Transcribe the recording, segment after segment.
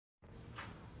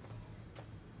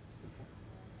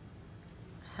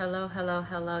Hello, hello,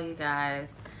 hello, you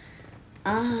guys.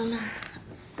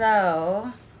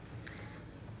 So,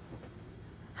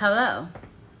 hello.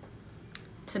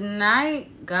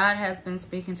 Tonight, God has been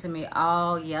speaking to me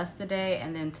all yesterday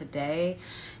and then today.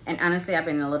 And honestly, I've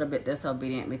been a little bit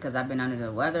disobedient because I've been under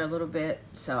the weather a little bit.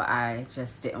 So I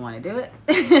just didn't want to do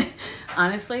it,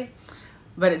 honestly.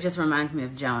 But it just reminds me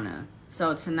of Jonah.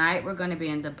 So tonight, we're going to be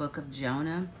in the book of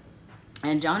Jonah.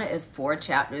 And Jonah is 4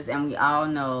 chapters, and we all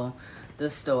know the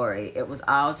story. It was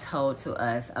all told to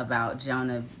us about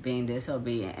Jonah being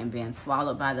disobedient and being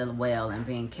swallowed by the whale and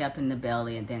being kept in the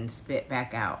belly and then spit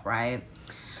back out, right?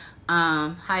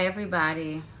 Hi,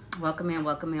 everybody. Welcome in,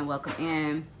 welcome in, welcome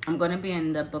in. I'm going to be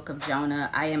in the book of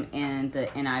Jonah. I am in the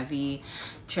NIV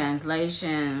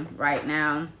translation right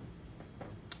now.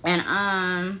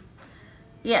 And,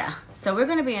 yeah, so we're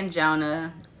going to be in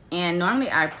Jonah. And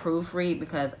normally I proofread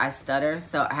because I stutter,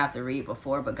 so I have to read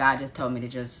before, but God just told me to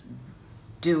just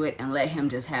do it and let him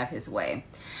just have his way.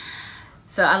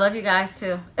 So I love you guys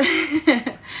too.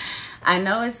 I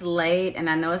know it's late and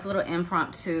I know it's a little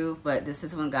impromptu, but this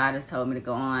is when God has told me to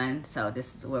go on. So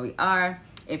this is where we are.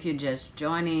 If you're just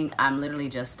joining, I'm literally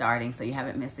just starting, so you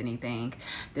haven't missed anything.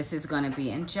 This is going to be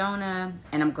in Jonah,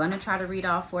 and I'm going to try to read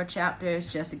all 4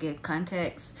 chapters just to give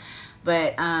context.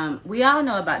 But we all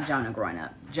know about Jonah growing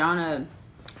up. Jonah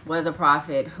was a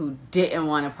prophet who didn't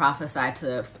want to prophesy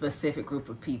to a specific group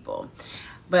of people.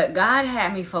 But God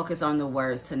had me focus on the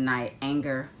words tonight,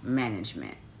 anger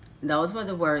management. Those were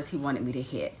the words he wanted me to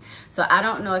hit. So I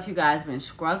don't know if you guys have been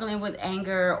struggling with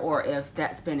anger or if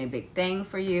that's been a big thing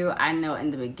for you. I know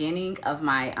in the beginning of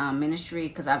my ministry,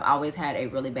 because I've always had a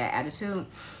really bad attitude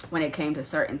when it came to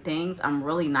certain things. I'm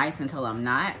really nice until I'm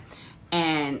not.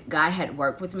 And God had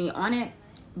worked with me on it.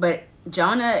 But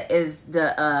Jonah is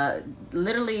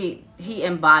literally, he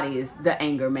embodies the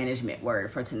anger management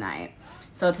word for tonight.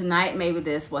 So tonight, maybe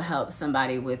this will help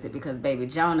somebody with it because, baby,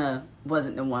 Jonah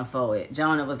wasn't the one for it.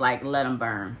 Jonah was like, let them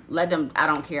burn. Let them, I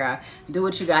don't care. Do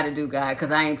what you got to do, God, because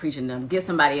I ain't preaching them. Get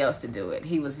somebody else to do it.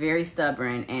 He was very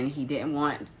stubborn, and he didn't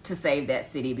want to save that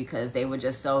city because they were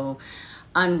just so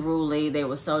unruly. They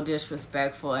were so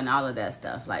disrespectful and all of that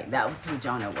stuff. Like, that was who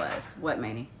Jonah was. What,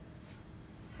 Manny?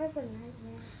 I have a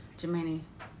nightmare. Jermaine,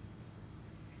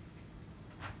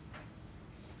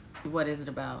 what is it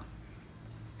about?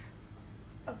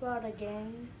 About a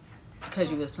game.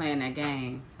 Because you was playing that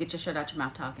game. Get your shirt out your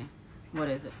mouth talking. What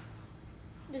is it?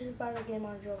 This is about a game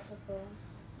on Joseph's phone.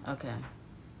 Okay.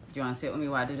 Do you want to sit with me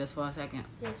while I do this for a second?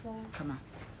 Yes, ma'am. Come on.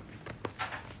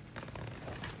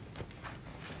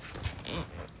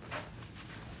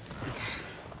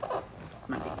 Okay.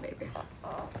 My big baby.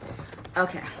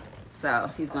 Okay.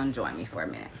 So he's going to join me for a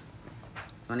minute.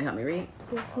 You want to help me read?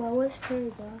 Yes, ma'am. What's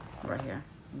paragraph? Right here.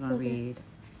 I'm going to Okay. read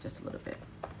just a little bit.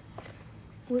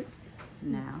 What?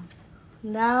 Now,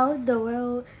 the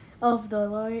word of the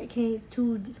Lord came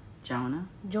to Jonah,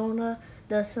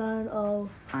 the son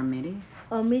of Amittai,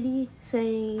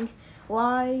 saying,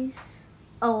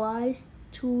 Arise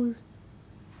to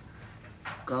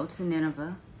go to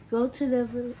Nineveh,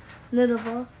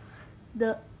 Nineveh,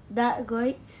 that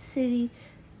great city,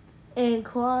 and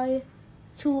cry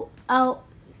to out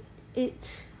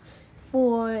it,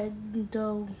 for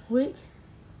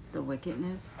the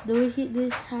wickedness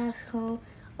has come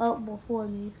up before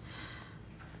me.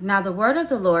 Now the word of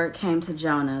the Lord came to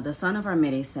Jonah, the son of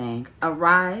Amittai, saying,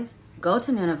 Arise, go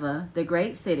to Nineveh, the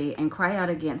great city, and cry out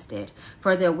against it,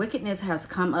 for their wickedness has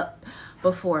come up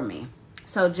before me.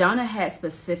 So Jonah had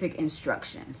specific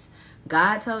instructions.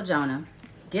 God told Jonah,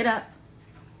 get up,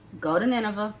 go to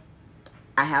Nineveh.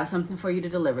 I have something for you to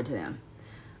deliver to them.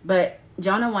 But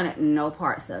Jonah wanted no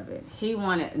parts of it. He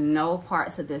wanted no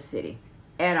parts of this city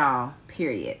at all,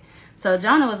 period. So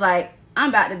Jonah was like, I'm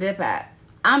about to dip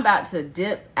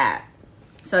out.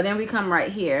 So then we come right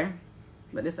here.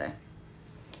 What did it say?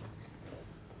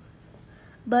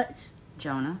 But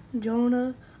Jonah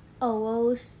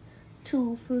arose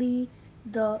to flee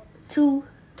to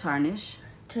tarnish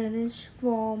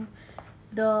from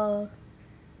the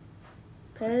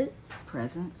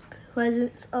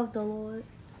presence of the Lord.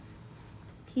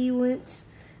 He went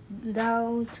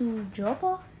down to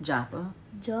Joppa,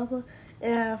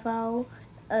 and found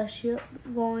a ship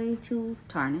going to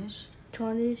Tarnish.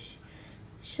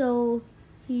 So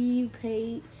he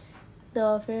paid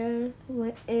the fare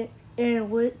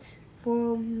and went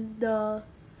from the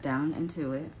down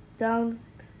into it,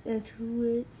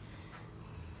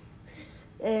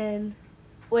 and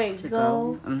to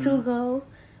go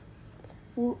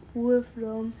with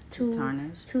them to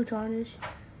tarnish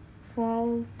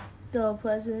from the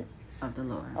presence of the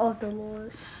Lord. of the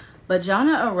Lord. But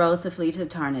Jonah arose to flee to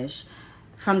Tarshish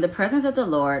from the presence of the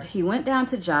Lord, he went down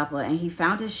to Joppa, and he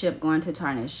found his ship going to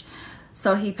Tarshish.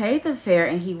 So he paid the fare,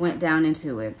 and he went down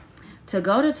into it to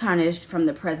go to Tarshish from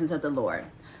the presence of the Lord.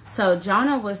 So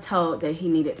Jonah was told that he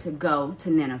needed to go to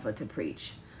Nineveh to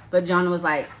preach. But Jonah was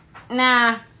like,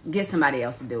 nah, get somebody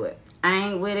else to do it. I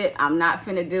ain't with it. I'm not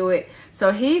finna do it.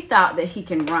 So he thought that he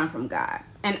can run from God.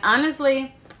 And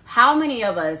honestly, how many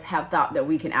of us have thought that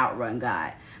we can outrun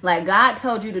God? Like, God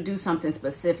told you to do something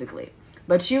specifically,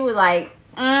 but you were like,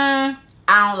 I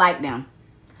don't like them.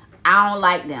 I don't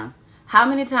like them. How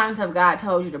many times have God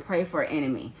told you to pray for an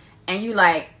enemy? And you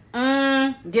like,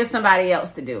 get somebody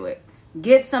else to do it.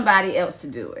 Get somebody else to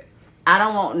do it. I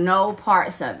don't want no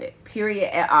parts of it,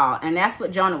 period, at all. And that's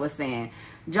what Jonah was saying.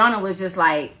 Jonah was just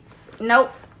like,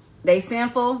 nope. They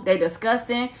sinful. They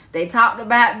disgusting. They talked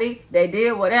about me. They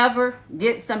did whatever.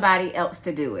 Get somebody else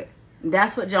to do it.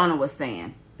 That's what Jonah was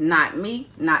saying. Not me,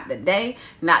 not today,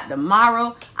 not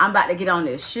tomorrow. I'm about to get on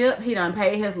this ship. He done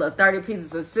paid his little 30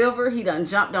 pieces of silver. He done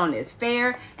jumped on this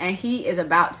fare, and he is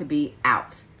about to be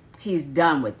out. He's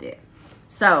done with it.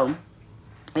 So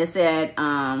it said,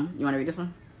 you want to read this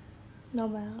one? No,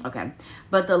 ma'am. Okay.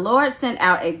 But the Lord sent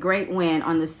out a great wind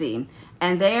on the sea,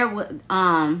 and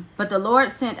but the Lord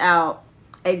sent out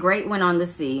a great wind on the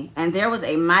sea, and there was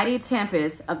a mighty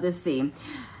tempest of the sea,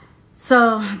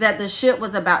 so that the ship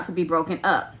was about to be broken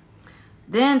up.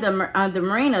 Then the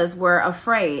mariners were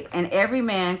afraid, and every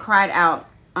man cried out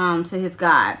to his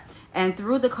God, and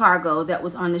threw the cargo that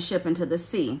was on the ship into the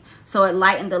sea, so it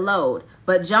lightened the load.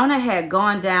 But Jonah had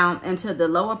gone down into the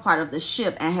lower part of the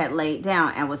ship and had laid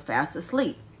down and was fast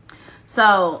asleep.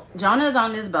 So Jonah is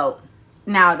on this boat.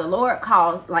 Now the Lord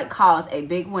caused a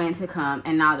big wind to come,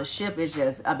 and now the ship is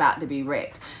just about to be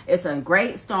wrecked. It's a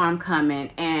great storm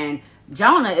coming, and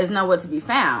Jonah is nowhere to be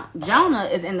found. Jonah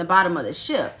is in the bottom of the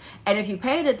ship. And if you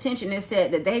paid attention, it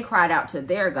said that they cried out to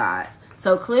their gods.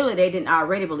 So clearly they didn't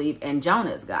already believe in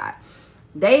Jonah's God.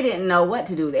 They didn't know what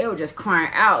to do. They were just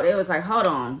crying out. It was like, hold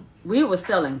on. We were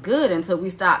selling good until we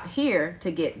stopped here to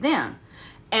get them.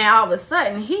 And all of a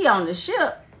sudden he on the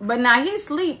ship, but now he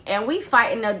sleep, and we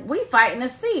fighting the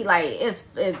sea. Like it's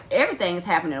everything's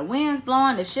happening. The wind's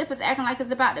blowing. The ship is acting like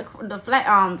it's about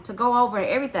to go over and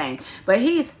everything. But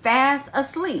he's fast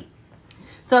asleep.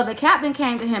 So the captain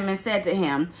came to him and said to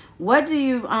him, "What do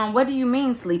you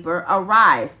mean, sleeper?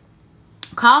 Arise,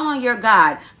 call on your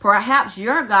God. Perhaps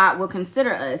your God will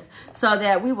consider us, so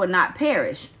that we will not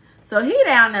perish." So he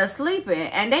down there sleeping,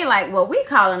 and they like, well, we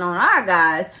calling on our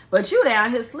guys, but you down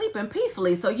here sleeping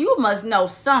peacefully. So you must know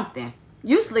something.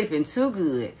 You sleeping too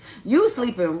good. You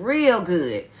sleeping real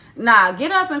good. Nah,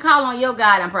 get up and call on your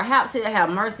God, and perhaps he'll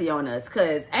have mercy on us.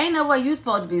 Because ain't no way you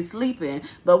supposed to be sleeping,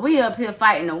 but we up here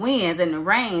fighting the winds and the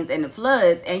rains and the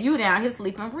floods, and you down here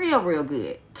sleeping real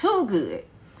good. Too good.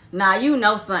 Nah, you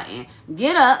know something.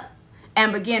 Get up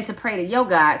and begin to pray to your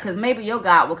God, because maybe your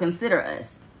God will consider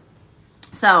us.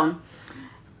 So,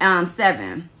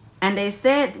 7. And they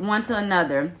said one to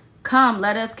another, "Come,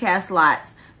 let us cast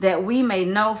lots, that we may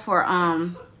know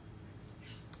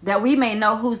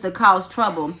whose the cause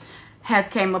trouble has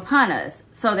came upon us."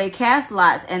 So they cast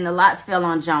lots, and the lots fell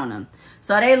on Jonah.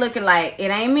 So they looking like, it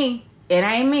ain't me. It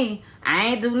ain't me. I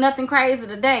ain't do nothing crazy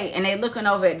today. And they looking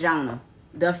over at Jonah,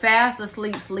 the fast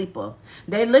asleep sleeper.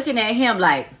 They looking at him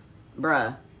like,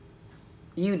 bruh,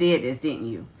 you did this, didn't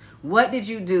you? What did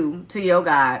you do to your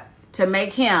God to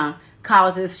make him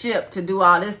cause this ship to do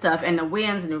all this stuff, and the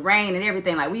winds and the rain and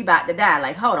everything? Like, we about to die.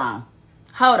 Like, hold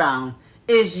on.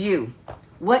 It's you.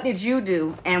 What did you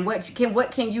do, and what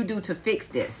can you do to fix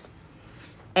this?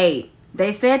 8.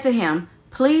 They said to him,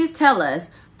 "Please tell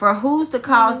us, for whose the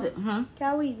cause..."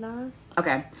 Can we not?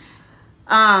 Okay.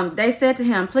 They said to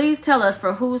him, "Please tell us,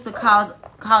 for whose the cause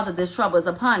of this trouble is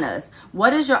upon us.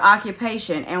 What is your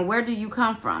occupation, and where do you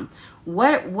come from?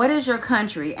 What is your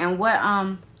country, and what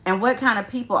kind of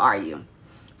people are you?"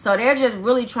 So they're just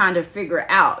really trying to figure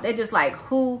out. They're just like,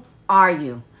 who are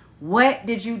you? What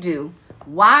did you do?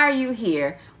 Why are you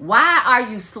here? Why are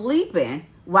you sleeping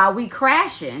while we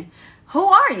crashing? Who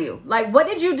are you? Like, what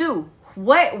did you do?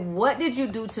 What did you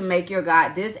do to make your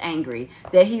God this angry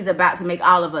that he's about to make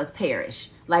all of us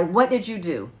perish? Like, what did you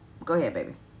do? Go ahead,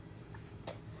 baby.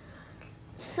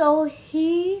 So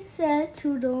he said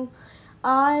to them,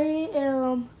 "I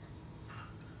am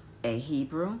a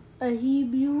Hebrew,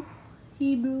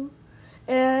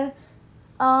 and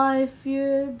I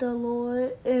fear the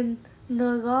Lord and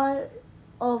the God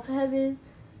of heaven,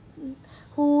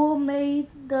 who made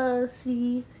the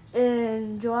sea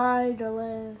and dried the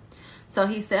land." So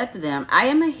he said to them, "I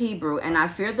am a Hebrew, and I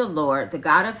fear the Lord, the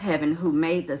God of heaven, who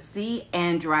made the sea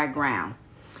and dry ground."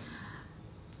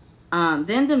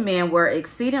 Then the men were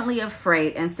exceedingly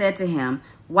afraid and said to him,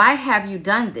 why have you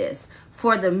done this?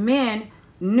 For the men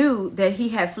knew that he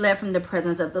had fled from the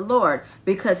presence of the Lord,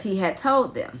 because he had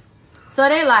told them. So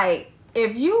they like,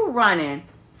 if you running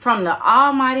from the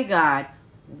Almighty God,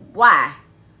 why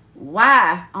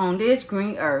on this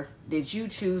green earth did you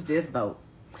choose this boat?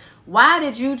 Why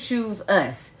did you choose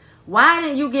us? Why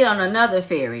didn't you get on another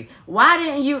ferry? Why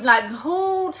didn't you, like,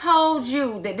 who told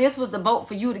you that this was the boat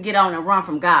for you to get on and run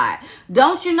from God?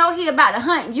 Don't you know he about to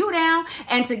hunt you down,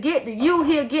 and to get to you,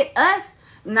 he'll get us?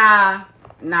 Nah.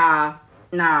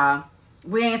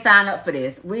 We ain't signed up for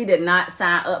this. We did not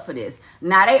sign up for this.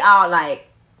 Now they all like,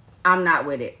 I'm not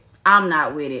with it. I'm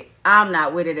not with it. I'm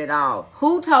not with it at all.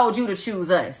 Who told you to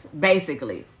choose us,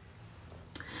 basically?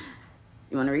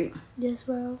 You want to read? Yes,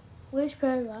 ma'am. Which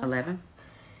paragraph? 11.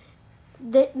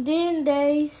 Then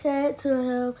they said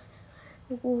to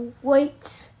him,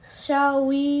 wait, shall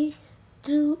we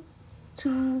do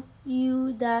to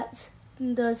you that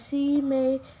the sea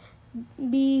may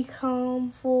become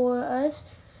for us?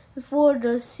 For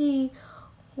the sea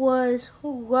was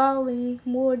growling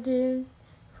more than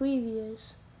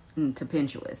previous.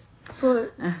 Tempestuous.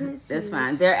 That's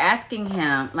fine. They're asking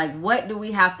him, like, what do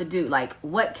we have to do? Like,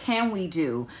 what can we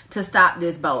do to stop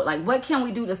this boat? Like, what can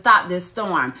we do to stop this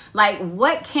storm? Like,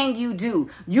 what can you do?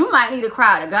 You might need to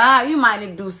cry to God. You might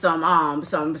need to do some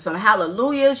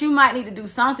hallelujahs. You might need to do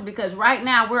something, because right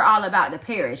now we're all about to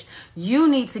perish. You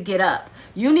need to get up.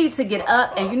 You need to get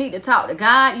up, and you need to talk to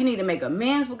God. You need to make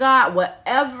amends with God.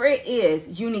 Whatever it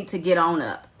is, you need to get on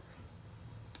up.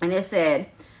 And it said,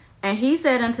 and he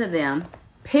said unto them,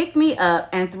 pick me up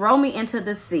and throw me into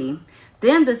the sea.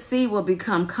 Then the sea will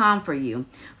become calm for you.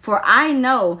 For I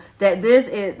know that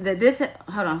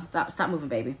hold on, stop moving,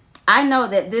 baby. I know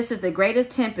that this is the greatest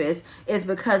tempest is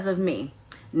because of me.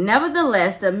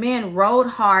 Nevertheless, the men rowed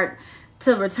hard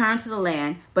to return to the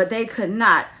land, but they could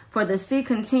not, for the sea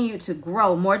continued to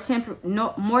grow more I can't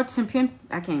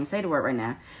even say the word right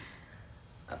now.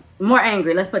 More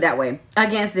angry, let's put it that way,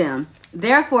 against them.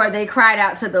 Therefore they cried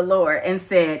out to the Lord and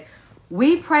said,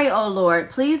 we pray, O Lord,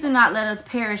 please do not let us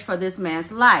perish for this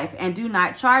man's life, and do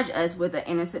not charge us with the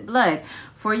innocent blood.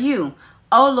 For you,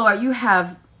 O Lord,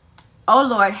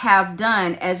 have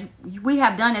done as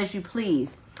you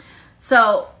please.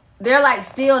 So they're like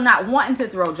still not wanting to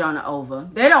throw Jonah over.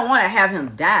 They don't want to have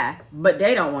him die, but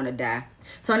they don't want to die.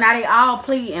 So now they all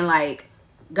pleading like,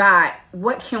 God,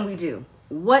 what can we do?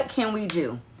 What can we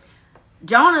do?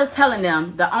 Jonah is telling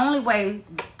them the only way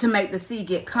to make the sea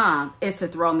get calm is to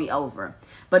throw me over.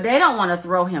 But they don't want to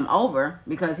throw him over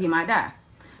because he might die.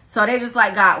 So they're just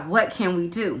like, God, what can we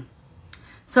do?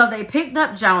 So they picked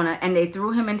up Jonah and they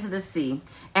threw him into the sea,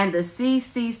 and the sea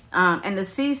ceased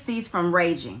from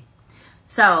raging.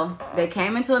 So they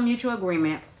came into a mutual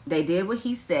agreement. They did what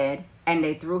he said, and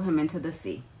they threw him into the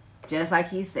sea, just like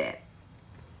he said.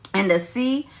 And the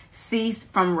sea ceased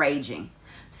from raging.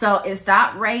 So it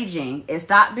stopped raging. It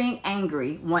stopped being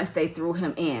angry once they threw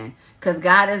him in. Because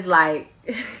God is like,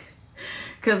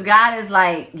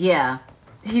 yeah,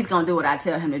 he's going to do what I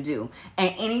tell him to do.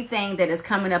 And anything that is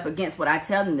coming up against what I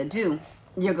tell him to do,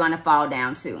 you're going to fall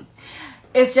down to.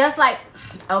 It's just like,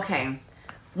 okay,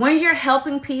 when you're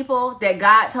helping people that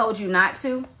God told you not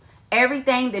to,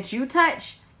 everything that you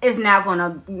touch is now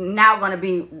gonna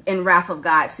be in wrath of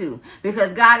God too,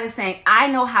 because God is saying, I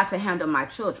know how to handle my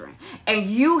children, and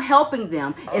you helping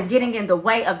them is getting in the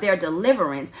way of their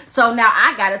deliverance. So now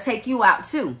I gotta take you out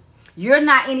too. You're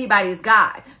not anybody's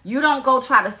God. You don't go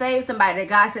try to save somebody that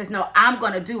God says, no, I'm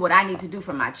going to do what I need to do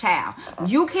for my child.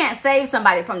 You can't save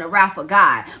somebody from the wrath of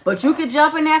God, but you can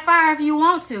jump in that fire if you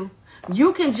want to.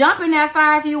 You can jump in that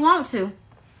fire if you want to.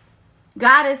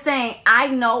 God is saying, I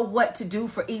know what to do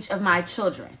for each of my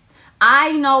children.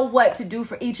 I know what to do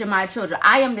for each of my children.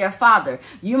 I am their father.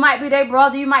 You might be their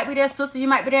brother. You might be their sister. You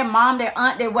might be their mom, their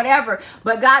aunt, their whatever.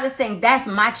 But God is saying, that's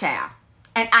my child.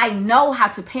 And I know how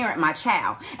to parent my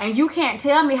child. And you can't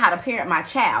tell me how to parent my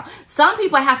child. Some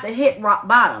people have to hit rock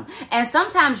bottom. And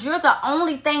sometimes you're the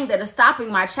only thing that is stopping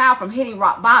my child from hitting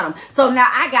rock bottom. So now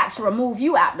I got to remove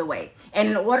you out the way.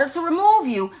 And in order to remove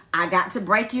you, I got to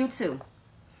break you too.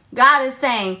 God is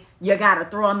saying, you got to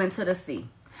throw them into the sea.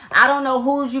 I don't know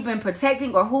who you've been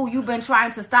protecting or who you've been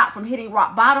trying to stop from hitting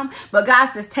rock bottom. But God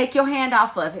says, take your hand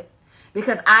off of it.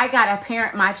 Because I got to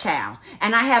parent my child.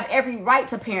 And I have every right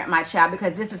to parent my child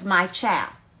because this is my child.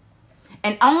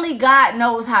 And only God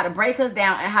knows how to break us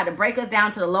down and how to break us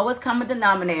down to the lowest common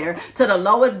denominator, to the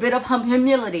lowest bit of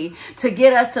humility, to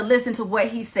get us to listen to what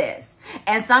he says.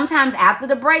 And sometimes after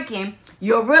the breaking,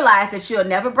 you'll realize that you'll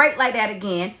never break like that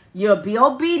again. You'll be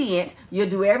obedient. You'll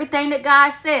do everything that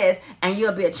God says, and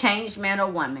you'll be a changed man or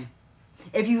woman.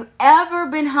 If you've ever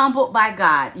been humbled by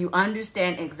God, you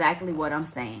understand exactly what I'm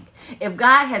saying. If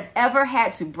God has ever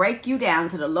had to break you down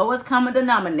to the lowest common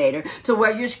denominator to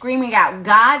where you're screaming out,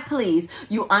 God, please,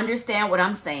 you understand what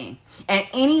I'm saying. And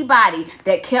anybody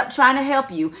that kept trying to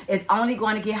help you is only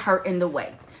going to get hurt in the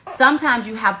way. Sometimes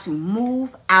you have to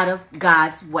move out of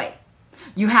God's way.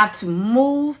 You have to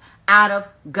move out of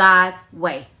God's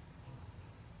way.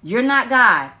 You're not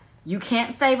God. You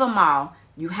can't save them all.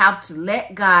 You have to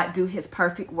let God do his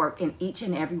perfect work in each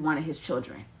and every one of his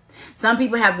children. Some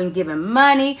people have been given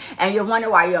money and you're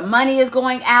wondering why your money is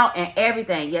going out and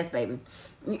everything. Yes, baby.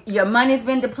 Your money's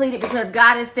been depleted because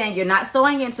God is saying you're not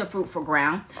sowing into fruitful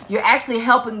ground. You're actually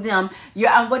helping them.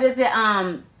 You're,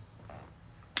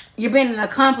 you're being an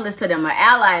accomplice to them, or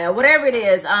ally, or whatever it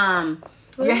is.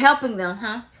 You're helping them,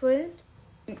 huh? Friend?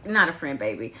 Not a friend,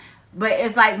 baby. But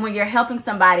it's like when you're helping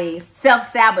somebody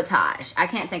self-sabotage. I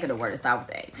can't think of the word to start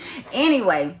with A.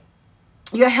 Anyway,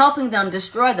 you're helping them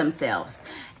destroy themselves.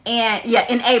 And yeah,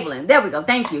 enabling. There we go.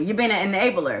 Thank you. You're being an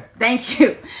enabler. Thank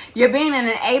you. You're being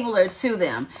an enabler to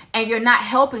them. And you're not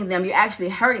helping them. You're actually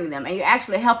hurting them. And you're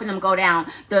actually helping them go down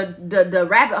the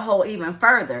rabbit hole even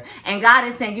further. And God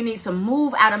is saying you need to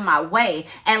move out of my way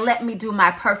and let me do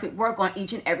my perfect work on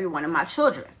each and every one of my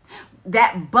children.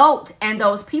 That boat and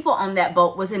those people on that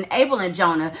boat was enabling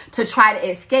Jonah to try to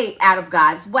escape out of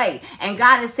God's way. And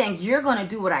God is saying, you're going to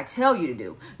do what I tell you to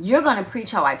do. You're going to preach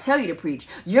how I tell you to preach.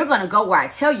 You're going to go where I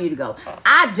tell you to go.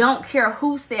 I don't care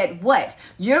who said what.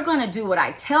 You're going to do what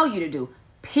I tell you to do,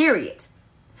 period.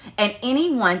 And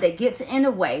anyone that gets in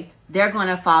the way, they're going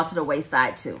to fall to the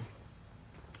wayside too.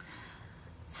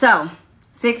 So,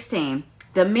 16,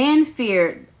 the men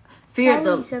feared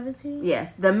the 17?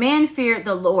 Yes, the men feared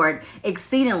the Lord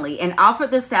exceedingly and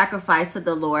offered the sacrifice to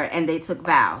the Lord, and they took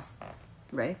vows.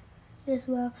 Ready? Yes,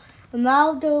 well.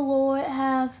 Now the Lord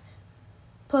hath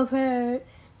prepared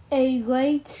a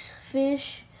great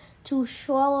fish to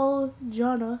swallow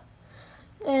Jonah,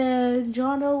 and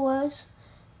Jonah was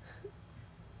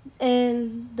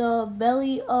in the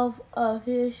belly of a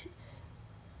fish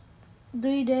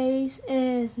 3 days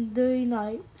and 3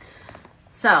 nights.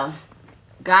 So,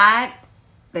 God,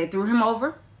 they threw him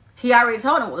over. He already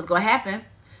told him what was going to happen.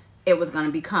 It was going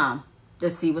to become.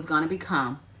 The sea was going to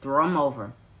become. Throw him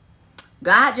over.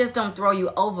 God just don't throw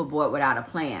you overboard without a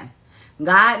plan.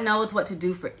 God knows what to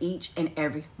do for each and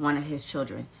every one of his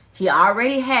children. He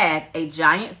already had a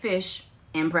giant fish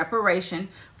in preparation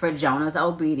for Jonah's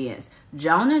obedience.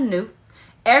 Jonah knew.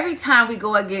 Every time we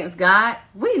go against God,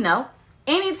 we know.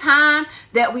 Anytime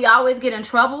that we always get in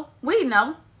trouble, we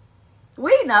know.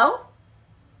 We know.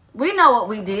 We know what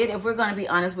we did, if we're going to be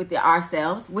honest with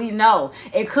ourselves. We know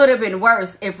it could have been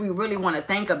worse if we really want to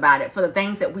think about it, for the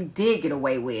things that we did get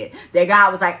away with. That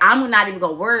God was like, I'm not even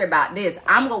going to worry about this.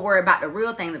 I'm going to worry about the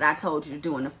real thing that I told you to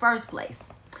do in the first place.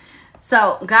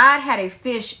 So God had a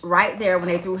fish right there when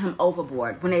they threw him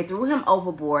overboard. When they threw him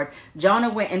overboard, Jonah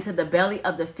went into the belly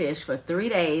of the fish for 3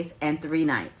 days and 3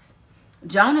 nights.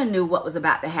 Jonah knew what was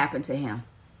about to happen to him.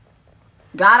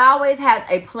 God always has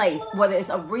a place, whether it's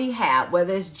a rehab,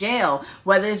 whether it's jail,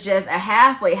 whether it's just a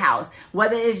halfway house,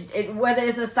 whether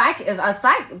it's a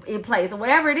psych place, or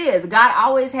whatever it is. God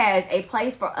always has a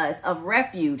place for us of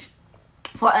refuge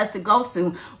for us to go to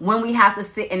when we have to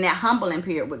sit in that humbling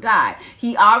period with God.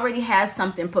 He already has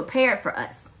something prepared for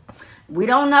us. We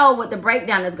don't know what the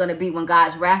breakdown is going to be when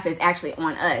God's wrath is actually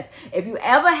on us. If you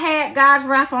ever had God's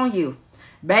wrath on you,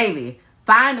 baby,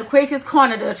 find the quickest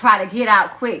corner to try to get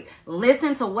out quick.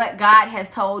 Listen to what God has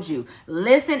told you.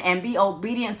 Listen and be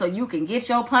obedient so you can get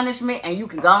your punishment and you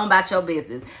can go on about your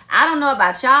business. I don't know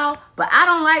about y'all, but I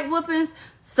don't like whoopings.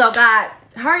 So God,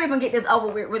 hurry up and get this over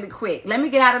with really quick. Let me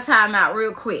get out of timeout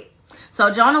real quick.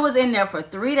 So Jonah was in there for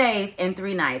 3 days and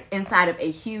 3 nights inside of a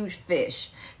huge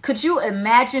fish. Could you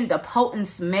imagine the potent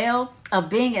smell of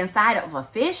being inside of a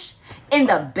fish? In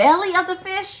the belly of the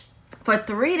fish for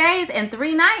 3 days and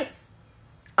 3 nights?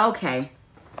 Okay,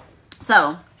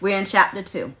 so we're in chapter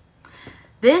 2.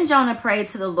 Then Jonah prayed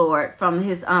to the Lord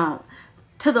his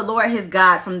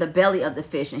God from the belly of the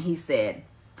fish, and he said,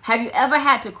 have you ever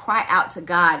had to cry out to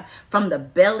God from the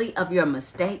belly of your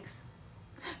mistakes?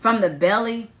 From the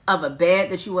belly of a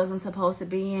bed that you wasn't supposed to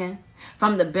be in?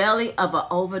 From the belly of an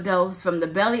overdose? From the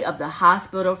belly of the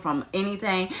hospital? From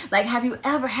anything? Like, have you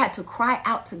ever had to cry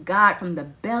out to God from the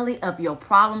belly of your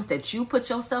problems that you put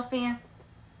yourself in?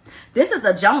 This is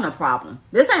a Jonah problem.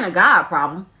 This ain't a God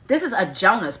problem. This is a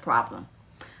Jonah's problem.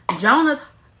 Jonah's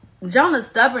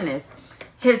stubbornness,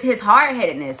 his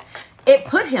hard-headedness, it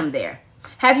put him there.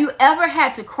 Have you ever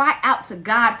had to cry out to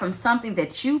God from something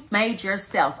that you made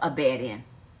yourself a bed in?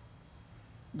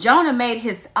 Jonah made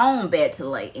his own bed to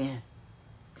lay in.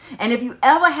 And if you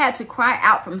ever had to cry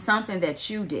out from something that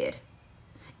you did,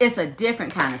 it's a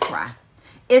different kind of cry.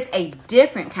 It's a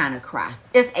different kind of cry.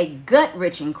 It's a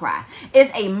gut-wrenching cry.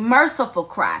 It's a merciful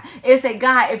cry. It's a,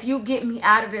 God, if you get me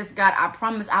out of this, God, I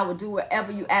promise I will do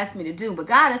whatever you ask me to do. But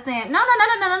God is saying, no.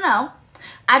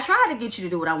 I tried to get you to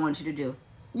do what I want you to do.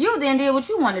 You then did what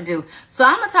you want to do. So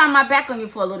I'm going to turn my back on you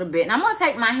for a little bit. And I'm going to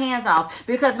take my hands off,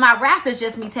 because my wrath is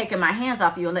just me taking my hands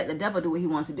off you and let the devil do what he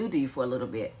wants to do to you for a little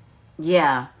bit.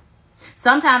 Yeah.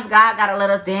 Sometimes God got to let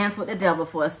us dance with the devil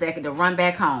for a second to run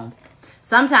back home.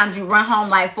 Sometimes you run home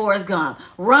like Forrest Gump.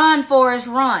 Run, Forrest,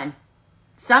 run.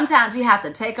 Sometimes we have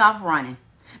to take off running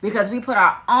because we put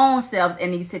our own selves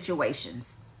in these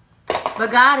situations.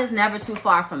 But God is never too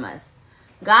far from us.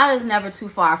 God is never too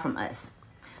far from us.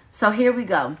 So here we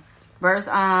go. Verse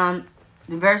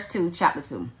 2, chapter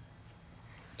 2.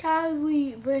 Can I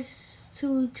read verse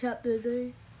 2, chapter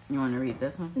 3? You want to read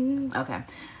this one? Mm-hmm. Okay.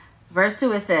 Verse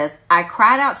 2, it says, I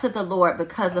cried out to the Lord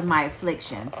because of my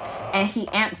afflictions, and he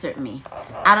answered me.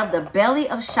 Out of the belly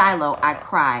of Shiloh I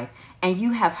cried, and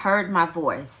you have heard my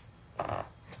voice.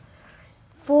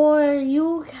 For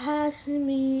you cast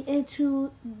me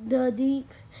into the deep,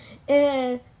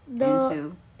 and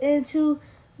into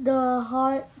the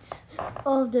heart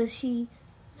of the sea,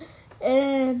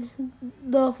 and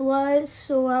the floods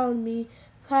surround me,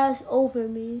 pass over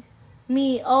me.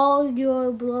 All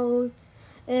your blood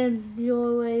and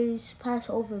your waves pass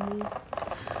over me.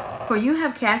 For you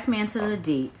have cast me into the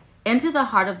deep, into the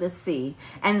heart of the sea,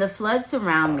 and the floods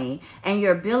surround me, and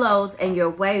your billows and your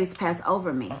waves pass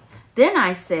over me. Then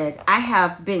I said, I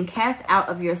have been cast out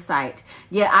of your sight,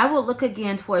 yet I will look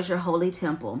again towards your holy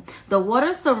temple. The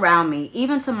waters surround me,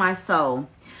 even to my soul.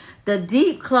 The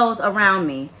deep closed around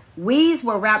me. Weeds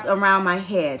were wrapped around my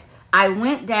head. I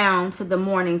went down to the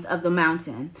mornings of the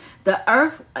mountain. The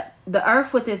earth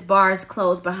with its bars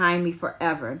closed behind me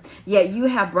forever. Yet you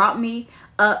have brought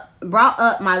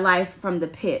up my life from the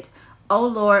pit. O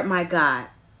Lord, my God.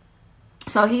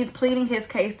 So he's pleading his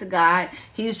case to God.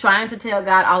 He's trying to tell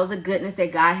God all of the goodness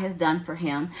that God has done for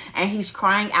him. And he's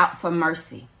crying out for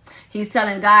mercy. He's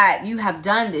telling God, you have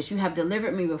done this. You have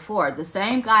delivered me before. The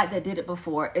same God that did it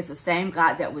before is the same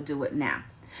God that will do it now.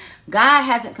 God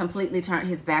hasn't completely turned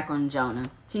his back on Jonah.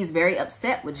 He's very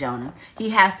upset with Jonah. He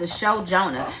has to show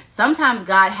Jonah. Sometimes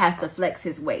God has to flex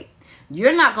his weight.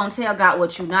 You're not going to tell God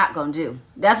what you're not going to do.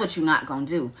 That's what you're not going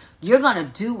to do. You're going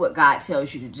to do what God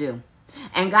tells you to do.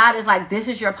 And God is like, this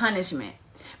is your punishment.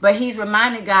 But he's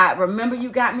reminding God, remember you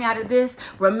got me out of this?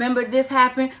 Remember this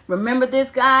happened? Remember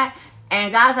this, God?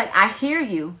 And God's like, I hear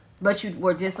you, but you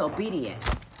were disobedient.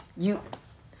 You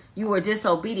were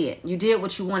disobedient. You did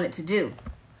what you wanted to do.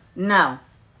 No,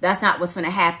 that's not what's going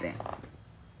to happen.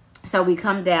 So we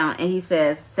come down and he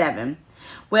says, 7.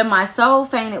 When my soul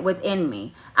fainted within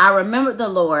me, I remembered the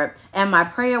Lord, and my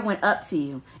prayer went up to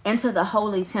you into the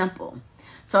holy temple.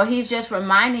 So he's just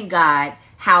reminding God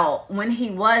how when he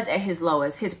was at his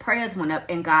lowest, his prayers went up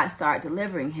and God started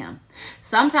delivering him.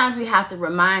 Sometimes we have to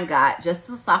remind God just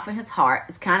to soften his heart.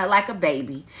 It's kind of like a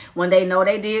baby. When they know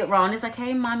they did wrong, it's like,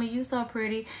 hey, mommy, you so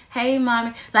pretty. Hey,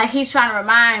 mommy. Like he's trying to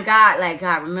remind God, like,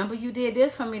 God, remember you did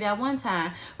this for me that one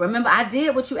time. Remember I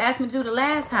did what you asked me to do the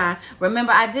last time.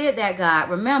 Remember I did that, God.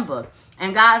 Remember.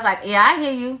 And God's like, yeah, I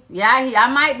hear you. Yeah, I hear you. I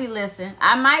might be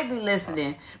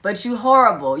listening. But you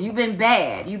horrible. You've been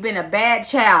bad. You've been a bad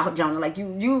child, Jonah. Like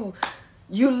you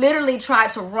literally tried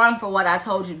to run for what I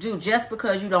told you to do just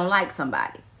because you don't like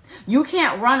somebody. You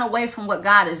can't run away from what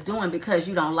God is doing because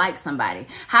you don't like somebody.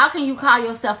 How can you call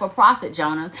yourself a prophet,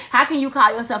 Jonah? How can you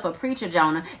call yourself a preacher,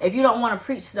 Jonah, if you don't want to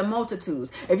preach to the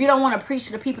multitudes? If you don't want to preach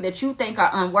to the people that you think are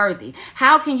unworthy?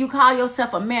 How can you call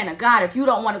yourself a man of God if you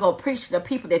don't want to go preach to the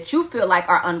people that you feel like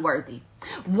are unworthy?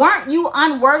 Weren't you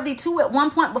unworthy too at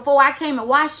one point before I came and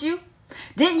washed you?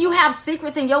 Didn't you have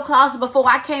secrets in your closet before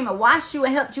I came and washed you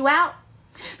and helped you out?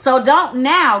 So don't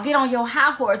now get on your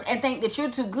high horse and think that you're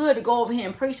too good to go over here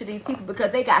and preach to these people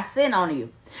because they got sin on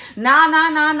you. Nah.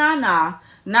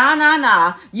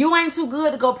 You ain't too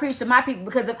good to go preach to my people,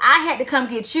 because if I had to come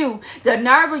get you, the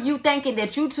nerve of you thinking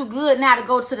that you too good now to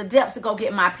go to the depths to go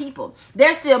get my people.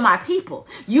 They're still my people.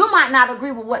 You might not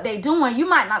agree with what they doing. You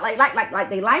might not like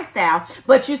their lifestyle,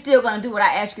 but you still going to do what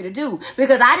I ask you to do,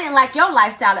 because I didn't like your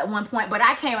lifestyle at one point, but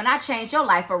I came and I changed your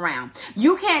life around.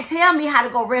 You can't tell me how to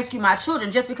go rescue my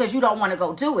children just because you don't want to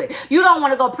go do it. You don't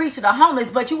want to go preach to the homeless,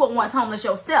 but you were once homeless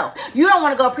yourself. You don't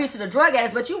want to go preach to the drug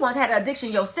addicts, but you once had an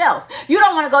addiction yourself. You don't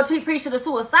don't want to go preach to the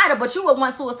suicidal, but you would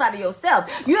want suicidal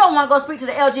yourself. You don't want to go speak to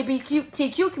the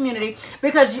LGBTQ community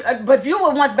but you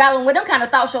were once battling with them kind of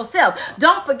thoughts yourself.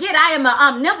 Don't forget, I am an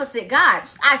omnipotent God.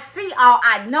 I see all.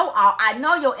 I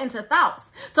know your inner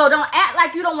thoughts. So don't act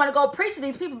like you don't want to go preach to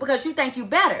these people because you think you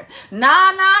better.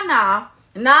 Nah.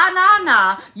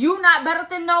 You not better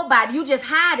than nobody. You just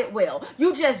hide it well.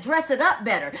 You just dress it up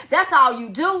better. That's all you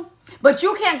do. But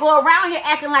you can't go around here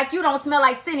acting like you don't smell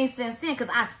like sin, because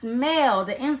I smell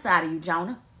the inside of you,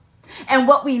 Jonah. And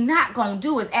what we not going to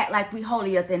do is act like we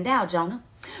holier than thou, Jonah.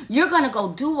 You're going to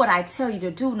go do what I tell you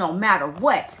to do no matter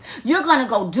what. You're going to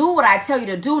go do what I tell you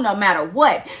to do no matter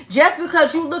what. Just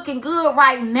because you looking good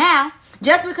right now,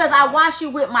 just because I wash you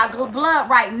with my blood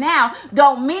right now,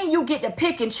 don't mean you get to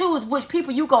pick and choose which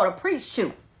people you go to preach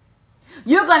to.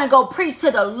 You're going to go preach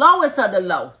to the lowest of the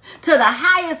low, to the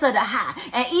highest of the high,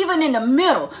 and even in the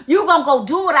middle. You're going to go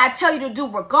do what I tell you to do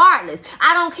regardless.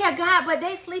 I don't care, God, but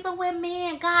they sleeping with me,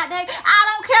 and God, I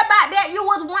don't care about that. You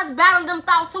was once battling them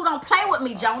thoughts too. Don't play with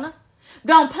me, Jonah.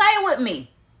 Don't play with me.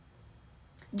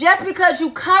 Just because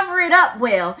you cover it up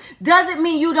well doesn't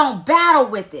mean you don't battle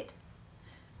with it.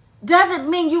 Doesn't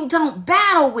mean you don't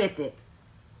battle with it.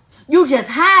 You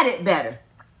just hide it better.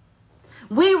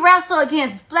 We wrestle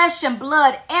against flesh and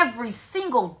blood every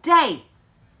single day.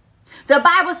 The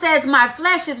Bible says my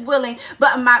flesh is willing,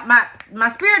 but my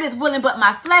spirit is willing, but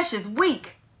my flesh is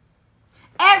weak.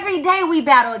 Every day we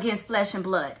battle against flesh and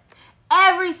blood.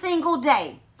 Every single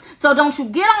day. So don't you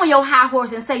get on your high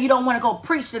horse and say you don't want to go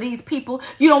preach to these people.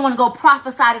 You don't want to go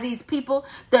prophesy to these people.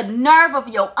 The nerve of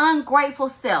your ungrateful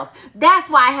self. That's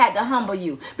why I had to humble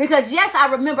you. Because yes,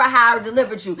 I remember how I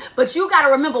delivered you. But you got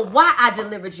to remember why I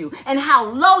delivered you and how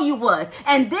low you was.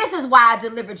 And this is why I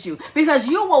delivered you. Because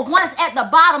you were once at the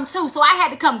bottom too. So I had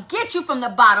to come get you from the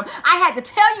bottom. I had to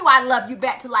tell you I love you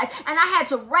back to life. And I had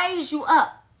to raise you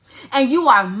up. And you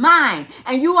are mine,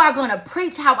 and you are going to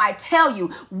preach how I tell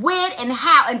you, when and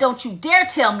how, and don't you dare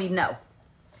tell me no,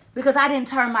 because I didn't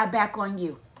turn my back on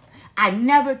you. I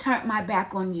never turned my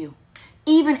back on you,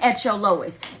 even at your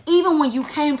lowest, even when you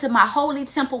came to my holy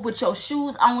temple with your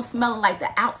shoes on smelling like the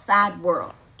outside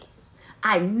world.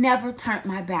 I never turned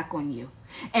my back on you.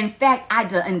 In fact, I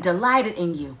delighted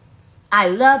in you. I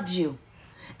loved you,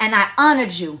 and I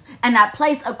honored you, and I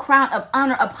placed a crown of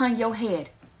honor upon your head.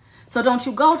 So don't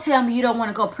you go tell me you don't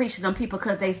want to go preach to them people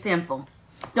because they sinful.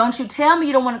 Don't you tell me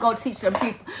you don't want to go teach them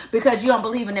people because you don't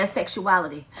believe in their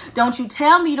sexuality. Don't you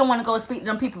tell me you don't want to go speak to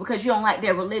them people because you don't like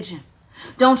their religion.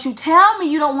 Don't you tell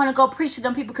me you don't want to go preach to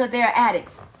them people because they're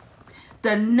addicts.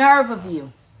 The nerve of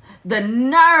you. The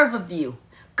nerve of you.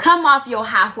 Come off your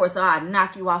high horse or I'll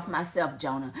knock you off myself,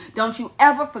 Jonah. Don't you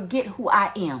ever forget who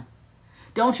I am.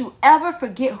 Don't you ever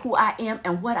forget who I am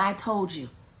and what I told you.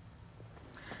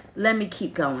 Let me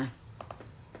keep going.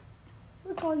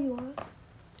 What are you on?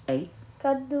 8.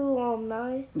 Got to do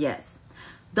 9. Yes.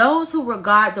 Those who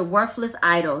regard the worthless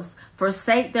idols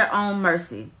forsake their own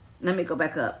mercy. Let me go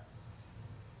back up.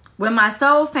 When my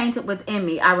soul fainted within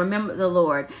me, I remembered the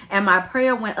Lord, and my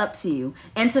prayer went up to you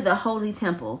into the holy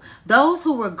temple. Those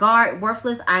who regard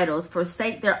worthless idols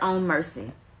forsake their own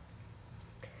mercy.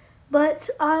 But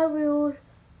I will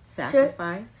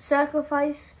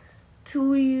sacrifice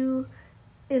to you.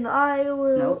 And I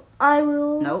will,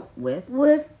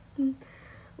 with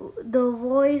the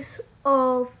voice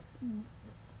of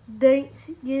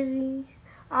thanksgiving,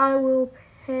 I will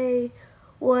pay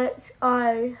what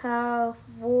I have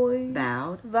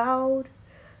vowed.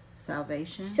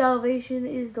 Salvation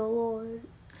is the Lord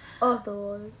of the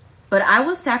Lord. But I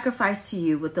will sacrifice to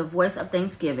you with the voice of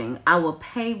thanksgiving. I will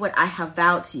pay what I have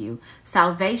vowed to you.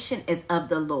 Salvation is of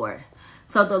the Lord.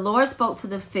 So the Lord spoke to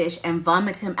the fish and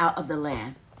vomited him out of the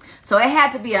land. So it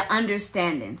had to be an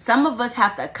understanding. Some of us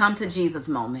have to come to Jesus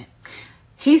moment.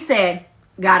 He said,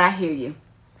 God, I hear you.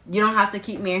 You don't have to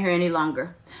keep me in here any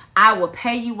longer. I will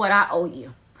pay you what I owe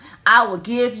you. I will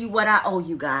give you what I owe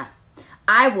you, God.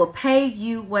 I will pay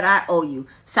you what I owe you.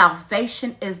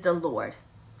 Salvation is the Lord.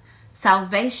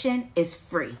 Salvation is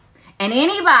free. And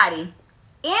anybody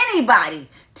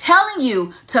telling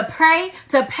you to pray,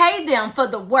 to pay them for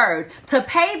the word, to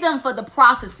pay them for the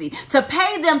prophecy, to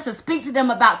pay them to speak to them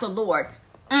about the Lord,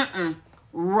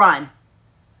 run.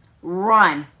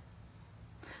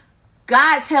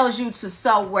 God tells you to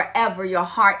sow wherever your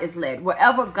heart is led,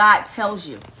 wherever God tells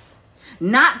you.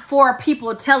 Not for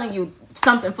people telling you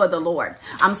something for the Lord.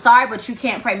 I'm sorry, but you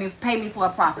can't pay me for a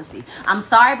prophecy. I'm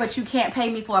sorry, but you can't pay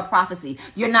me for a prophecy.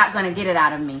 You're not going to get it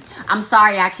out of me. I'm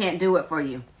sorry, I can't do it for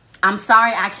you. I'm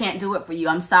sorry, I can't do it for you.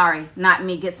 I'm sorry, not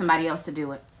me. Get somebody else to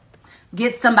do it.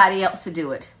 Get somebody else to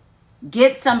do it.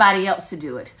 Get somebody else to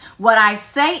do it. What I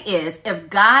say is, if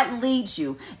God leads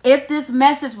you, if this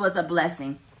message was a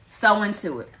blessing, sow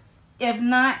into it. If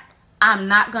not, I'm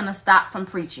not going to stop from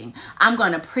preaching. I'm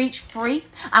going to preach free.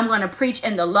 I'm going to preach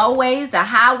in the low ways, the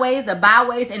highways, the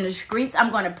byways, in the streets.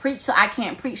 I'm going to preach till I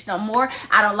can't preach no more.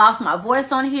 I done lost my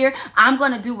voice on here. I'm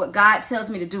going to do what God tells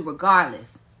me to do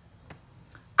regardless.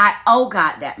 I owe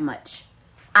God that much.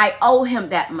 I owe him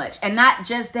that much. And not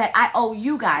just that, I owe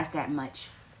you guys that much.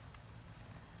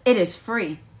 It is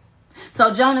free.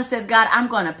 So Jonah says, God, I'm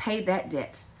going to pay that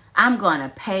debt. I'm going to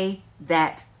pay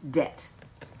that debt.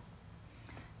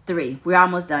 3. We're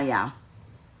almost done, y'all.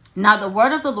 Now the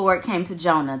word of the Lord came to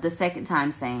Jonah the second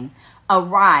time, saying,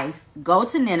 Arise, go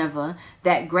to Nineveh,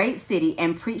 that great city,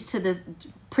 and preach this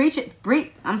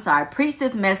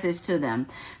message to them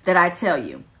that I tell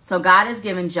you. So God is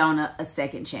giving Jonah a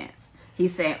second chance.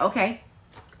 He's saying, okay,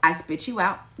 I spit you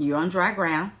out. You're on dry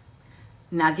ground.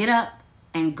 Now get up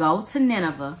and go to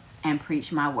Nineveh and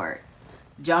preach my word.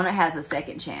 Jonah has a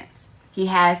second chance. He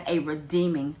has a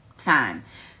redeeming time.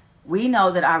 We know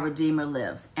that our Redeemer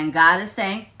lives. And God is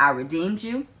saying, I redeemed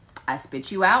you. I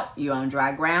spit you out. You're on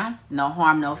dry ground. No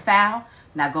harm, no foul.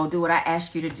 Now go do what I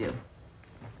asked you to do.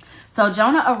 So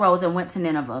Jonah arose and went to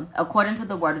Nineveh, according to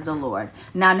the word of the Lord.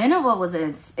 Now Nineveh was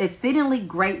an exceedingly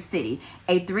great city,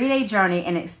 a 3-day journey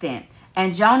in extent.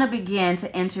 And Jonah began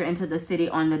to enter into the city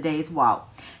on the day's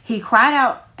walk. He cried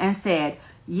out and said,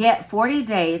 Yet 40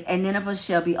 days, and Nineveh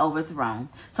shall be overthrown.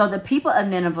 So the people of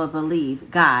Nineveh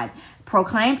believed God,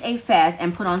 proclaimed a fast,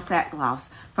 and put on sackcloths,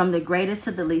 from the greatest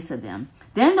to the least of them.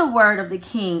 Then the word of the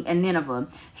king in Nineveh,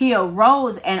 he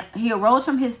arose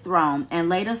from his throne and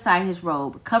laid aside his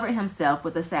robe, covered himself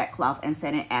with a sackcloth, and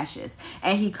sat in ashes.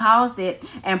 And he caused it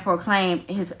and proclaimed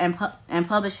and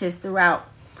published his throughout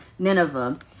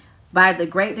Nineveh, by the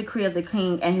great decree of the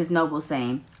king and his nobles,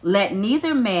 saying, Let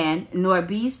neither man, nor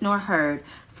beast, nor herd,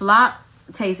 flock,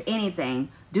 taste anything.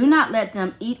 Do not let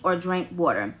them eat or drink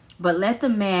water, but let the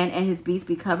man and his beast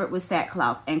be covered with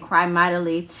sackcloth, and cry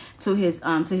mightily to his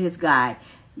God.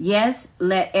 Yes,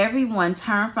 let everyone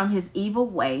turn from his evil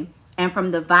way and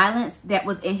from the violence that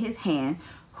was in his hand.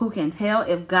 Who can tell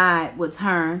if God will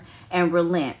turn and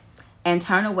relent and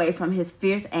turn away from his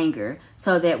fierce anger,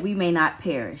 so that we may not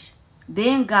perish?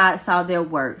 Then God saw their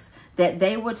works, that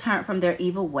they were turned from their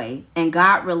evil way, and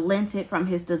God relented from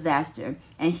his disaster,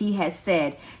 and he had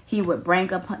said he would bring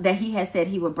upon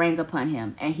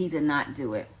him, and he did not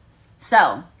do it.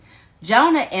 So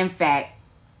Jonah, in fact,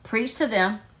 preached to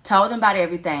them, told them about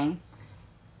everything,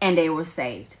 and they were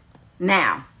saved.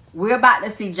 Now we're about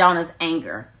to see Jonah's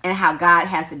anger and how God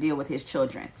has to deal with his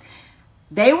children.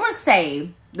 They were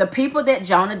saved. The people that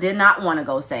Jonah did not want to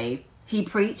go save, he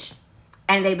preached.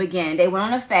 And they went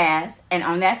on a fast, and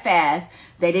on that fast,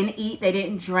 they didn't eat, they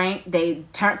didn't drink, they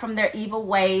turned from their evil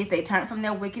ways, they turned from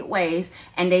their wicked ways,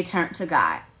 and they turned to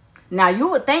God. Now, you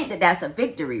would think that that's a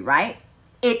victory, right?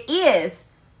 It is.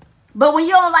 But when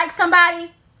you don't like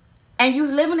somebody, and you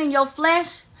living in your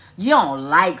flesh, you don't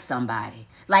like somebody.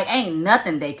 Like, ain't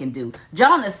nothing they can do.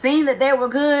 Jonah seen that they were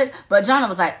good, but Jonah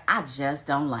was like, I just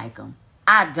don't like them.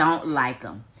 I don't like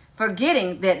them.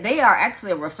 Forgetting that they are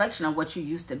actually a reflection of what you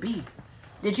used to be.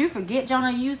 Did you forget, Jonah,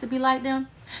 you used to be like them?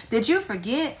 Did you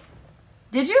forget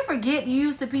you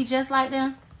used to be just like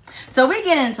them? So we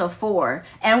get into 4,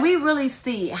 and we really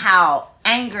see how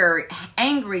angry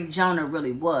Jonah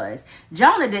really was.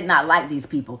 Jonah did not like these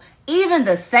people. Even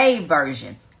the saved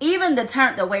version, even the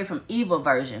turned away from evil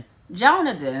version,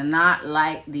 Jonah did not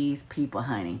like these people,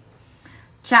 honey.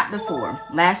 Chapter 4,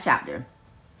 last chapter.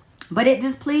 But it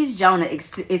displeased Jonah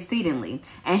exceedingly,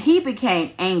 and he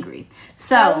became angry.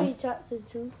 So, chapter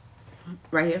 2.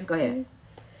 Right here, go ahead.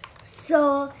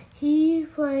 So he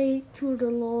prayed to the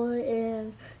Lord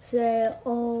and said,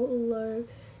 "O Lord,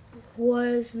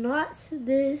 was not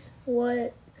this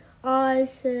what I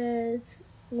said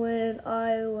when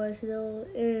I was still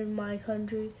in my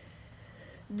country?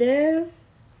 Therefore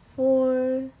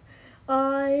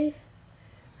I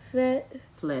fled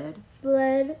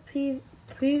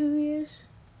previous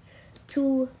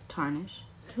to tarnish.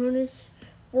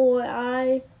 For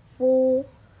I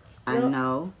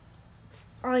know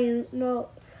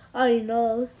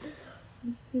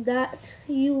that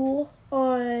you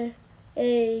are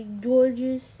a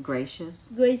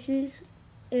gracious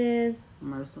and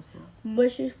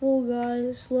merciful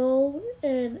God, slow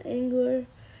and anger,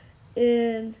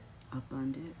 and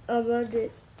abundant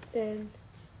and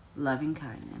loving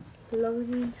kindness,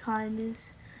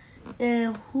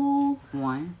 and who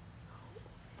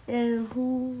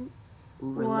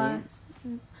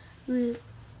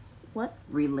relents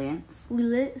relents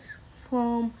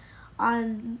from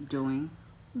undoing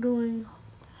doing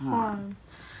harm.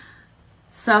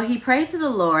 So he prayed to the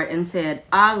Lord and said,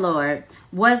 "Our Lord,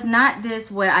 was not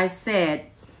this what I said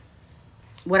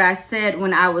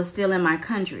when I was still in my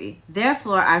country?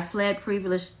 Therefore I fled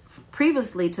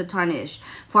previously to Tarshish,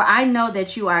 for I know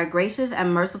that you are a gracious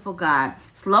and merciful God,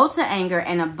 slow to anger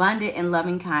and abundant in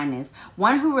loving kindness,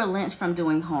 one who relents from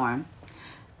doing harm.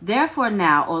 Therefore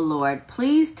now, O Lord,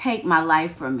 please take my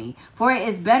life from me, for it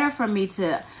is better for me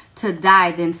to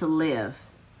die than to live."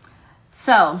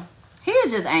 So he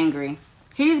is just angry.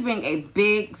 He's being a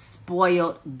big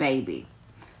spoiled baby.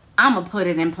 I'm going to put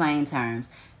it in plain terms.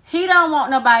 He don't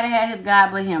want nobody to have his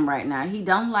God but him right now. He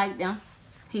don't like them.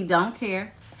 He don't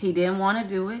care. He didn't want to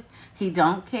do it. He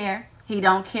don't care. He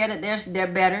don't care that they're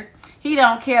better. He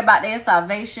don't care about their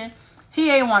salvation. He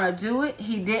ain't want to do it.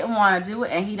 He didn't want to do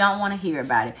it, and he don't want to hear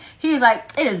about it. He's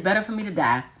like, it is better for me to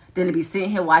die than to be sitting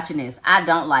here watching this. I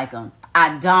don't like him.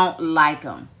 I don't like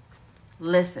him.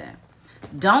 Listen,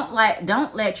 don't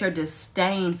let your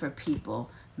disdain for people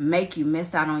make you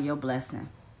miss out on your blessing.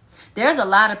 There's a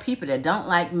lot of people that don't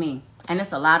like me, and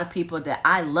it's a lot of people that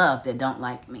I love that don't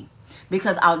like me.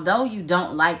 Because although you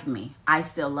don't like me, I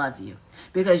still love you.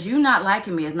 Because you not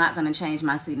liking me is not going to change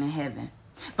my seat in heaven.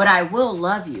 But I will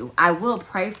love you. I will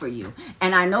pray for you.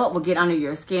 And I know it will get under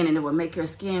your skin and it will make your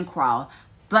skin crawl.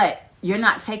 But you're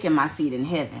not taking my seat in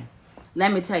heaven.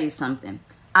 Let me tell you something.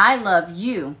 I love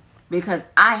you because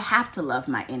I have to love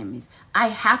my enemies. I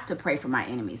have to pray for my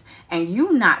enemies. And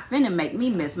you not finna make me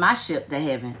miss my ship to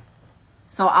heaven.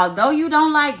 So although you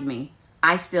don't like me,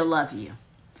 I still love you.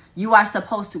 You are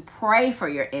supposed to pray for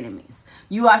your enemies.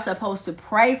 You are supposed to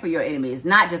pray for your enemies.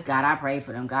 Not just, God, I pray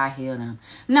for them. God, heal them.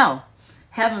 No.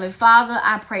 Heavenly Father,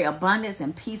 I pray abundance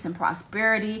and peace and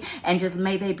prosperity, and just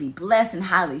may they be blessed and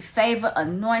highly favored,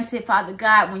 anointed. Father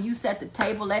God, when you set the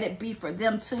table, let it be for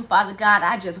them too. Father God,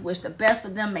 I just wish the best for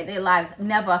them. May their lives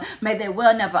may their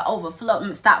well never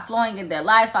overflow, stop flowing in their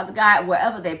lives. Father God,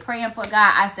 wherever they're praying for,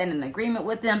 God, I stand in agreement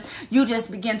with them. You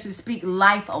just begin to speak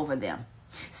life over them.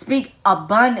 Speak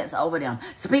abundance over them.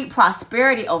 Speak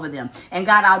prosperity over them. And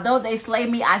God, although they slay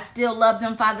me, I still love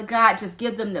them, Father God. Just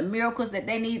give them the miracles that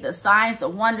they need, the signs, the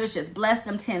wonders. Just bless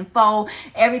them tenfold.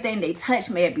 Everything they touch,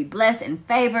 may it be blessed and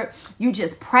favored. You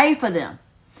just pray for them.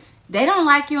 They don't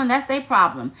like you, and that's their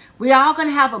problem. We are all going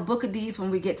to have a book of deeds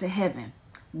when we get to heaven.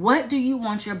 What do you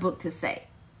want your book to say?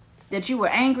 That you were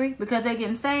angry because they're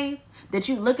getting saved? That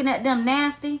you looking at them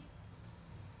nasty?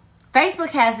 Facebook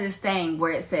has this thing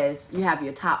where it says you have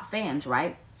your top fans,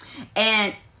 right?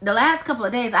 And the last couple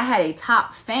of days, I had a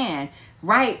top fan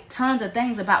write tons of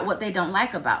things about what they don't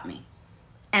like about me.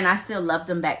 And I still love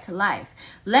them back to life.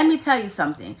 Let me tell you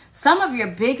something. Some of your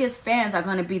biggest fans are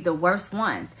going to be the worst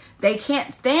ones. They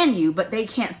can't stand you, but they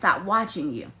can't stop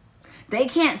watching you. They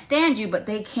can't stand you, but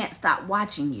they can't stop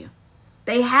watching you.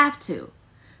 They have to.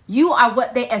 You are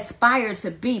what they aspire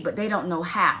to be, but they don't know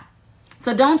how.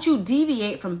 So don't you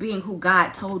deviate from being who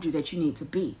God told you that you need to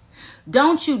be.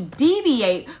 Don't you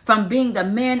deviate from being the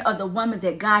man or the woman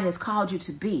that God has called you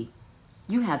to be.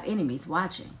 You have enemies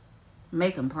watching.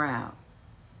 Make them proud.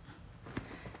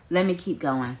 Let me keep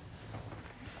going.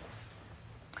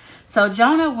 So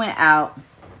Jonah went out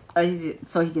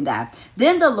so he can die.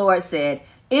 Then the Lord said,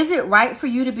 "Is it right for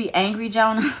you to be angry,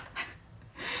 Jonah?"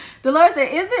 The Lord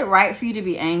said, "Is it right for you to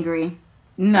be angry?"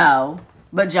 No,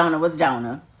 but Jonah was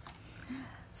Jonah.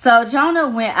 So Jonah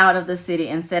went out of the city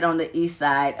and sat on the east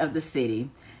side of the city.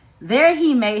 There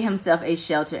he made himself a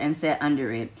shelter and sat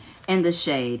under it in the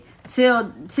shade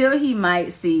till he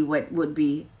might see what would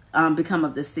become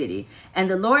of the city.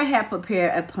 And the Lord had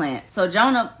prepared a plant. So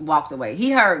Jonah walked away.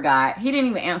 He heard God. He didn't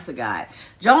even answer God.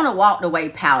 Jonah walked away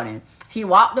pouting. He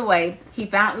walked away. He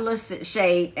found a little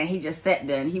shade and he just sat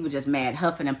there and he was just mad,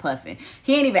 huffing and puffing.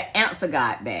 He didn't even answer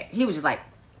God back. He was just like,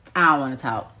 I don't want to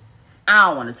talk. I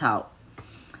don't want to talk.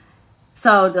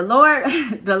 So the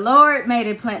Lord made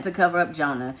a plant to cover up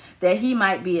Jonah, that he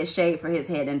might be a shade for his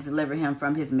head and deliver him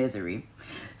from his misery.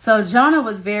 So Jonah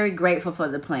was very grateful for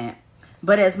the plant.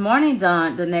 But as morning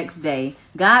dawned the next day,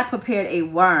 God prepared a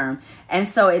worm, and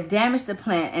so it damaged the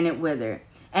plant and it withered.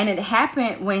 And it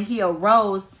happened when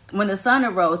the sun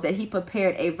arose, that he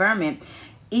prepared a vermin,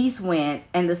 east wind,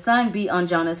 and the sun beat on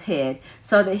Jonah's head,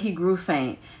 so that he grew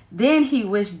faint. Then he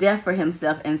wished death for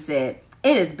himself and said,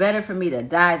 "It is better for me to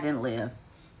die than live."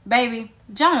 Baby,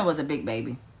 Jonah was a big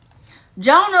baby.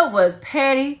 Jonah was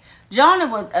petty. Jonah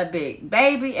was a big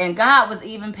baby, and God was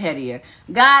even pettier.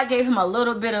 God gave him a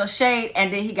little bit of shade,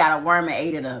 and then he got a worm and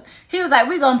ate it up. He was like,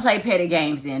 we're going to play petty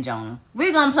games then, Jonah.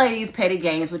 We're going to play these petty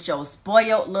games with your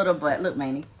spoiled little butt. Look,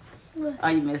 Manny. Oh,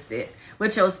 you missed it.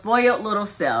 With your spoiled little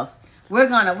self. We're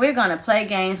gonna play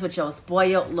games with your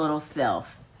spoiled little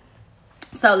self.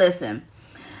 So listen.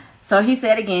 So he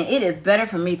said again, it is better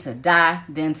for me to die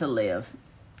than to live.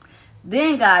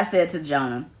 Then God said to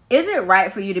Jonah, is it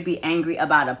right for you to be angry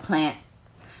about a plant?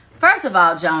 First of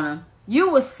all, Jonah,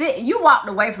 you walked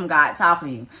away from God talking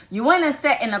to you. You went and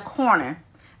sat in a corner.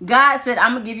 God said,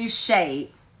 I'm going to give you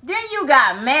shade. Then you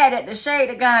got mad at the shade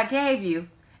that God gave you,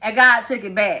 and God took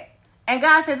it back. And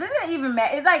God says, isn't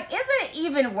it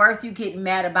even worth you getting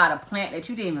mad about a plant that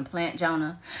you didn't even plant,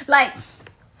 Jonah? Like,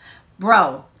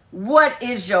 bro, what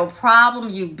is your problem,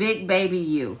 you big baby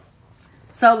you?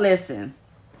 So listen.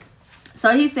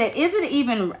 So he said, is it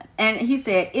even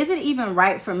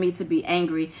right for me to be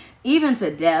angry, even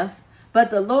to death? But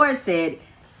the Lord said,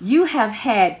 you have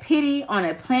had pity on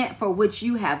a plant for which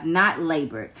you have not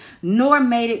labored, nor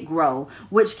made it grow,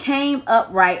 which came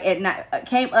up at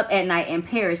night and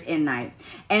perished in night.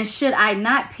 And should I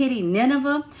not pity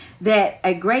Nineveh, that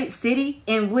a great city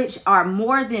in which are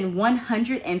more than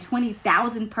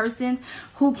 120,000 persons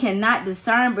who cannot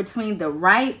discern between the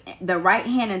right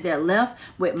hand and their left,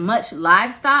 with much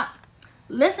livestock?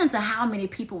 Listen to how many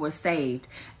people were saved,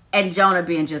 and Jonah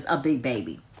being just a big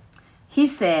baby. He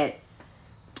said,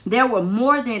 there were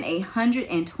more than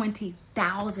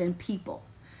 120,000 people.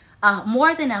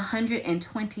 More than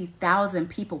 120,000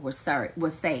 people were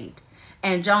saved.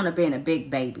 And Jonah being a big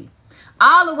baby.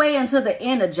 All the way until the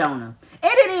end of Jonah.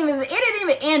 It didn't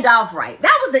even end off right.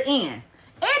 That was the end.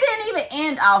 It didn't even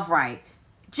end off right.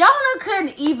 Jonah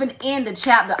couldn't even end the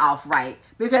chapter off right,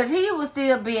 because he was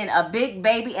still being a big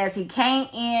baby as he came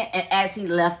in and as he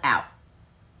left out.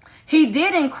 He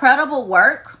did incredible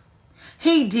work.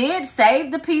 He did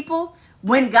save the people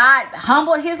when God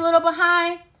humbled his little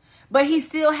behind, but he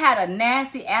still had a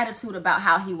nasty attitude about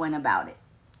how he went about it.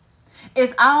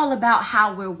 It's all about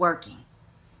how we're working.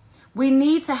 We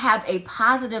need to have a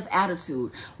positive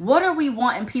attitude. What are we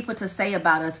wanting people to say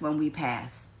about us when we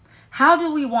pass? How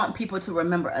do we want people to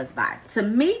remember us by? To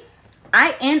me,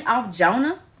 I end off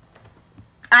Jonah.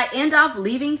 I end off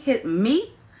leaving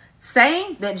me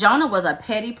saying that Jonah was a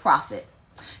petty prophet.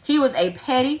 He was a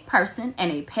petty person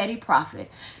and a petty prophet.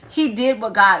 He did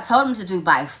what God told him to do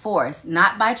by force,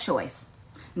 not by choice.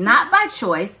 Not by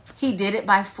choice. He did it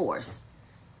by force.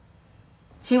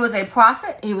 He was a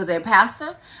prophet. He was a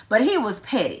pastor, but he was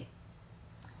petty.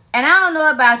 And I don't know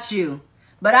about you,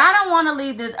 but I don't want to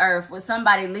leave this earth with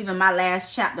somebody leaving my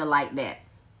last chapter like that.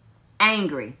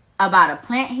 Angry about a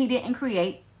plant he didn't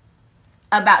create,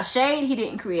 about shade he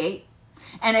didn't create,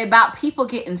 and about people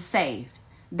getting saved.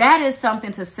 That is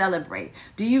something to celebrate.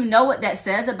 Do you know what that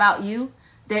says about you?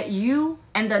 That you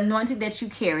and the anointing that you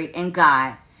carried in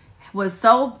God was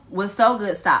so good.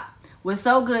 Was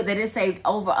so good that it saved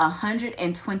over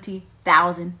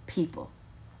 120,000 people.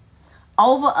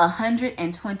 Over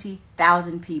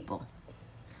 120,000 people.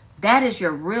 That is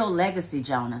your real legacy,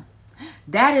 Jonah.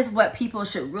 That is what people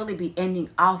should really be ending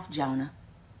off, Jonah.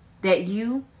 That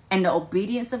you and the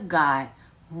obedience of God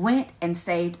went and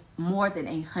saved more than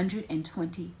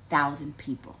 120,000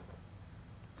 people.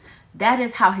 That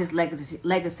is how his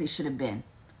legacy should have been.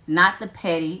 Not the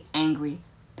petty, angry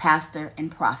pastor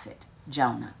and prophet,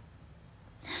 Jonah.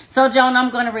 So Jonah, I'm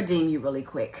going to redeem you really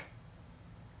quick.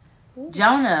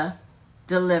 Jonah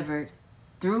delivered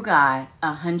through God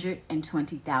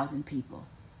 120,000 people.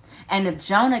 And if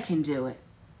Jonah can do it,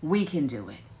 we can do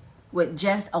it with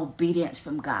just obedience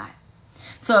from God.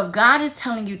 So if God is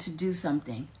telling you to do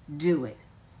something, do it.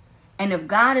 And if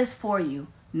God is for you,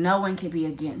 no one can be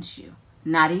against you,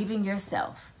 not even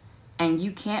yourself. And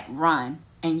you can't run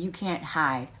and you can't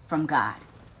hide from God.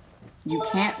 You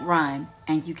can't run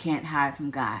and you can't hide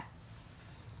from God.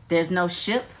 There's no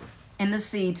ship in the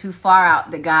sea too far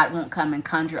out that God won't come and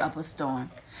conjure up a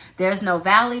storm. There's no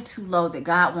valley too low that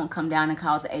God won't come down and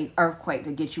cause an earthquake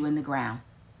to get you in the ground.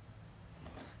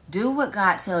 Do what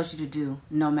God tells you to do,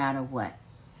 no matter what.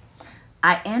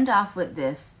 I end off with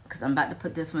this because I'm about to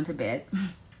put this one to bed.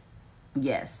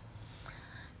 Yes.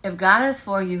 If God is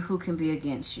for you, who can be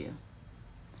against you?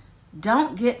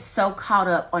 Don't get so caught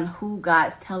up on who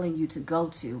God's telling you to go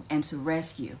to and to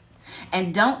rescue.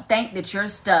 And don't think that your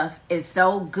stuff is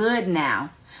so good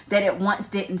now that it once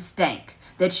didn't stink.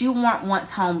 That you weren't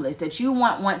once homeless, that you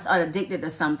weren't once addicted to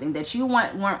something, that you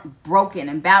weren't broken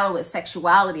and battled with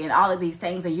sexuality and all of these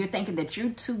things, and you're thinking that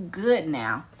you're too good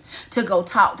now to go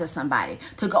talk to somebody,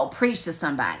 to go preach to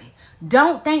somebody.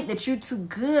 Don't think that you're too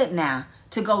good now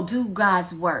to go do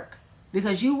God's work,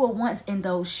 because you were once in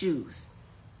those shoes.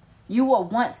 You were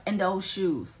once in those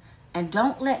shoes. And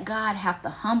don't let God have to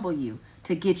humble you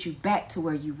to get you back to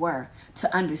where you were,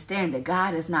 to understand that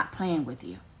God is not playing with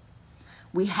you.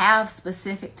 We have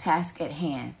specific tasks at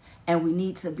hand, and we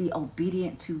need to be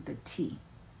obedient to the T.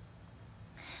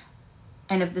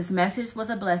 And if this message was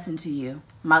a blessing to you,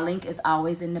 my link is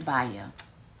always in the bio.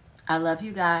 I love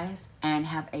you guys and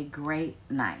have a great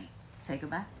night. Say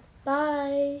goodbye.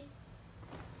 Bye.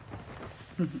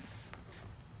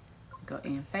 Go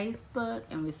in Facebook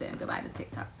and we're saying goodbye to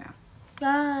TikTok now.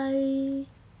 Bye.